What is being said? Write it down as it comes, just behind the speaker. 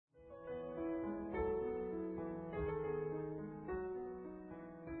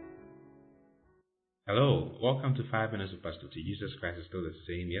Hello, welcome to 5 Minutes with Pastor T. Jesus Christ is still the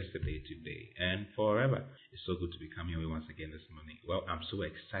same yesterday, today, and forever. It's so good to be coming here once again this morning. Well, I'm so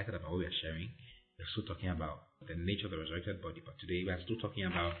excited about what we are sharing. We're still talking about the nature of the resurrected body, but today we are still talking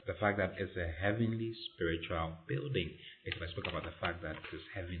about the fact that it's a heavenly spiritual building. If I spoke about the fact that it is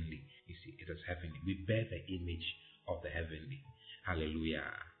heavenly, you see, it is heavenly. We bear the image of the heavenly. Hallelujah.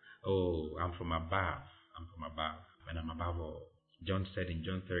 Oh, I'm from above. I'm from above. When I'm above all. John said in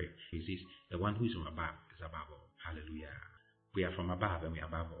John 3, he says, the one who is from above is above all. Hallelujah. We are from above and we are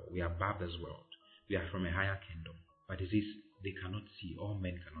above all. We are above this world. We are from a higher kingdom. But it says, they cannot see, all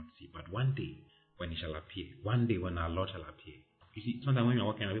men cannot see. But one day, when he shall appear, one day when our Lord shall appear. You see, sometimes when you're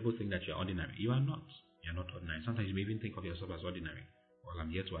walking, people think that you're ordinary. You are not. You're not ordinary. Sometimes you may even think of yourself as ordinary. Well,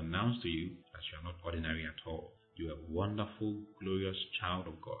 I'm here to announce to you that you are not ordinary at all. You are a wonderful, glorious child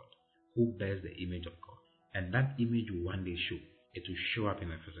of God who bears the image of God. And that image will one day show. It will show up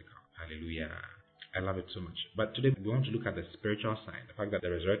in the physical. Hallelujah. I love it so much. But today we want to look at the spiritual side. The fact that the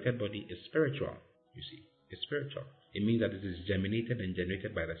resurrected body is spiritual. You see, it's spiritual. It means that it is germinated and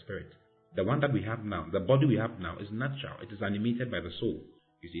generated by the Spirit. The one that we have now, the body we have now, is natural. It is animated by the soul.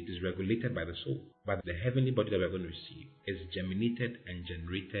 You see, it is regulated by the soul. But the heavenly body that we are going to receive is germinated and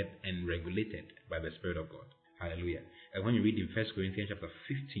generated and regulated by the Spirit of God. Hallelujah. And when you read in 1 Corinthians chapter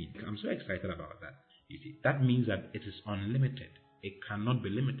 15, I'm so excited about that. You see, that means that it is unlimited. It cannot be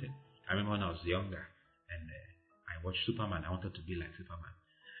limited. I remember when I was younger and I watched Superman. I wanted to be like Superman.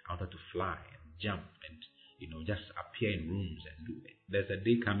 I wanted to fly and jump and, just appear in rooms and do it. There's a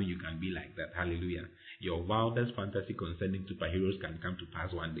day coming you can be like that. Hallelujah. Your wildest fantasy concerning superheroes can come to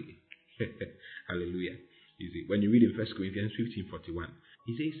pass one day. Hallelujah. You see, when you read in 1 Corinthians 15:41,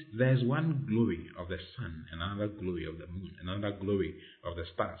 he says, there's one glory of the sun, and another glory of the moon, and another glory of the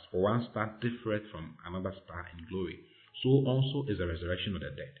stars. For one star differeth from another star in glory. So also is the resurrection of the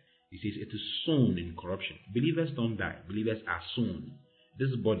dead. He says it is sown in corruption. Believers don't die. Believers are sown.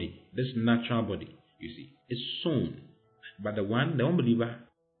 This body, this natural body, you see, is sown. But the unbeliever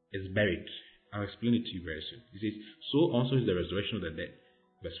is buried. I'll explain it to you very soon. He says, so also is the resurrection of the dead.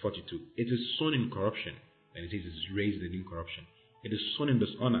 Verse 42. It is sown in corruption. And it says it is raised in incorruption. It is sown in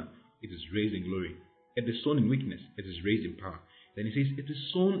dishonor. It is raised in glory. It is sown in weakness. It is raised in power. Then he says it is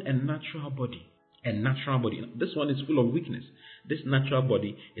sown a natural body. A natural body. This one is full of weakness. This natural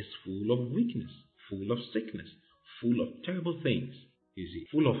body is full of weakness, full of sickness, full of terrible things. You see,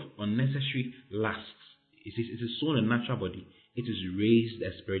 full of unnecessary lusts. It says it is sown a natural body. It is raised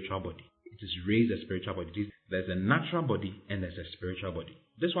a spiritual body. It is raised a spiritual body. There's a natural body and there's a spiritual body.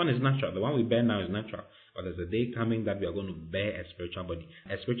 This one is natural. The one we bear now is natural. But there's a day coming that we are going to bear a spiritual body.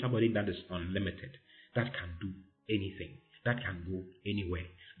 A spiritual body that is unlimited. That can do anything. That can go anywhere.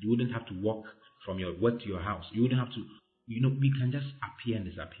 You wouldn't have to walk from your work to your house. You wouldn't have to, we can just appear and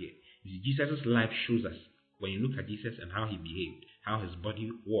disappear. Jesus' life shows us, when you look at Jesus and how he behaved, how his body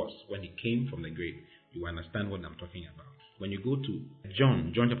was when he came from the grave, you understand what I'm talking about. When you go to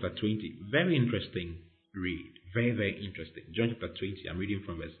John chapter 20, very interesting read. Very, very interesting. John chapter 20, I'm reading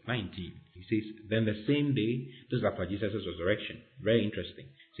from verse 19. He says, then the same day, this is after Jesus' resurrection. Very interesting.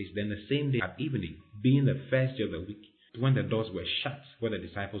 He says, then the same day at evening, being the first day of the week, when the doors were shut, where the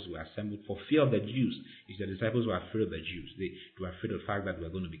disciples were assembled for fear of the Jews. The disciples were afraid of the Jews. They were afraid of the fact that they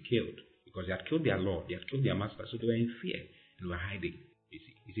were going to be killed because they had killed their Lord, they had killed their master, so they were in fear and were hiding. You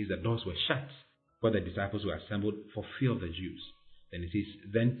see, it says the doors were shut where the disciples were assembled for fear of the Jews. Then it says,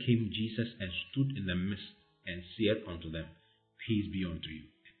 then came Jesus and stood in the midst and said unto them, peace be unto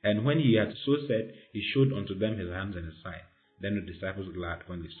you. And when he had so said, he showed unto them his hands and his side. Then the disciples were glad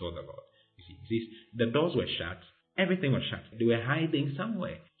when they saw the Lord. You see, it says the doors were shut. Everything was shut. They were hiding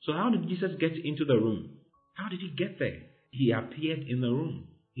somewhere. So how did Jesus get into the room? How did he get there? He appeared in the room.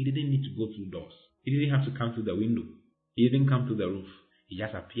 He didn't need to go through doors. He didn't have to come through the window. He didn't come through the roof. He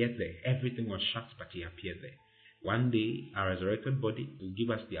just appeared there. Everything was shut, but he appeared there. One day, our resurrected body will give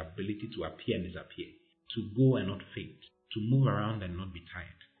us the ability to appear and disappear, to go and not faint, to move around and not be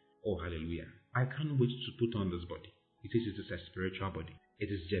tired. Oh, hallelujah. I can't wait to put on this body. It is a spiritual body. It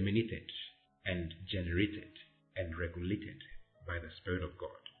is germinated and generated and regulated by the Spirit of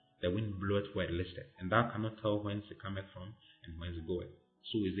God. The wind bloweth where it listeth, and thou cannot tell whence it cometh from and whence it goeth.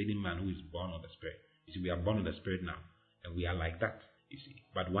 So is any man who is born of the Spirit. You see, we are born of the Spirit now, and we are like that, you see.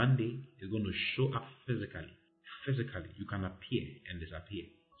 But one day, it's going to show up physically. Physically, you can appear and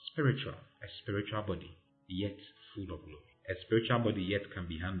disappear. Spiritual, a spiritual body, yet full of glory. A spiritual body yet can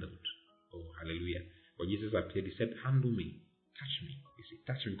be handled. Oh, hallelujah. When Jesus appeared, he said, handle me. Touch me. You see,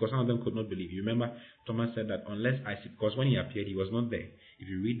 touch me. Because some of them could not believe. You remember, Thomas said that unless I see, because when he appeared, he was not there. If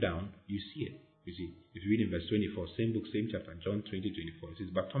you read down, you see it. You see, if you read in verse 24, same book, same chapter, John 20:24, it says,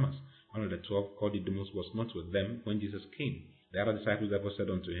 But Thomas, one of the 12 called Didymus, was not with them when Jesus came. The other disciples therefore said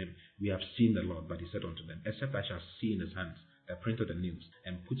unto him, We have seen the Lord. But he said unto them, Except I shall see in his hands the print of the nails,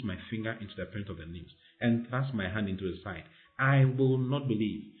 and put my finger into the print of the nails, and thrust my hand into his side, I will not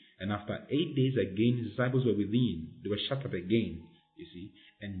believe. And after 8 days again, his disciples were within. They were shut up again, you see,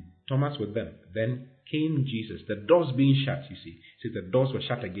 and Thomas with them. Then came Jesus, the doors being shut, you see. It says the doors were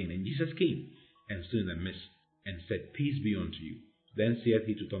shut again, and Jesus came and stood in the midst, and said, Peace be unto you. Then saith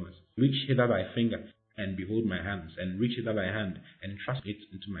he to Thomas, Reach hither thy finger, and behold my hands, and reach hither thy hand, and thrust it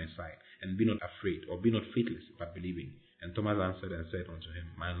into my side, and be not afraid, or be not faithless, but believing. And Thomas answered and said unto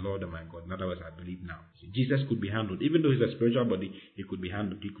him, My Lord and my God. In other words, I believe now. See, Jesus could be handled. Even though he's a spiritual body, he could be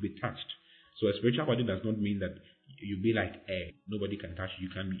handled, he could be touched. So a spiritual body does not mean that you be like air. Nobody can touch you.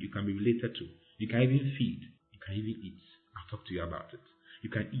 You can be related to. You can even feed. You can even eat. I'll talk to you about it. You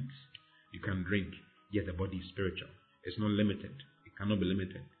can eat. You can drink. Yet the body is spiritual. It's not limited. It cannot be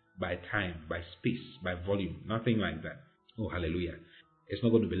limited by time, by space, by volume. Nothing like that. Oh, hallelujah. It's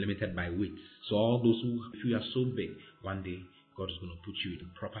not going to be limited by weight. So all those who, if you are so big, one day God is going to put you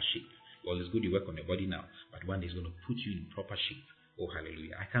in proper shape. Well, it's good you work on your body now, but one day He's going to put you in proper shape. Oh,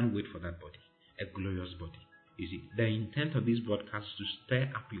 hallelujah. I can't wait for that body. A glorious body. You see, the intent of this broadcast is to stir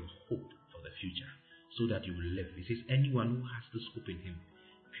up your hope for the future so that you will live. It says, anyone who has this hope in Him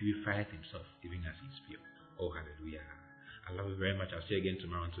purifieth himself, even as He is pure. Oh, hallelujah. I love you very much. I'll see you again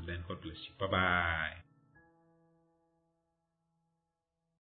tomorrow. Until then, God bless you. Bye-bye.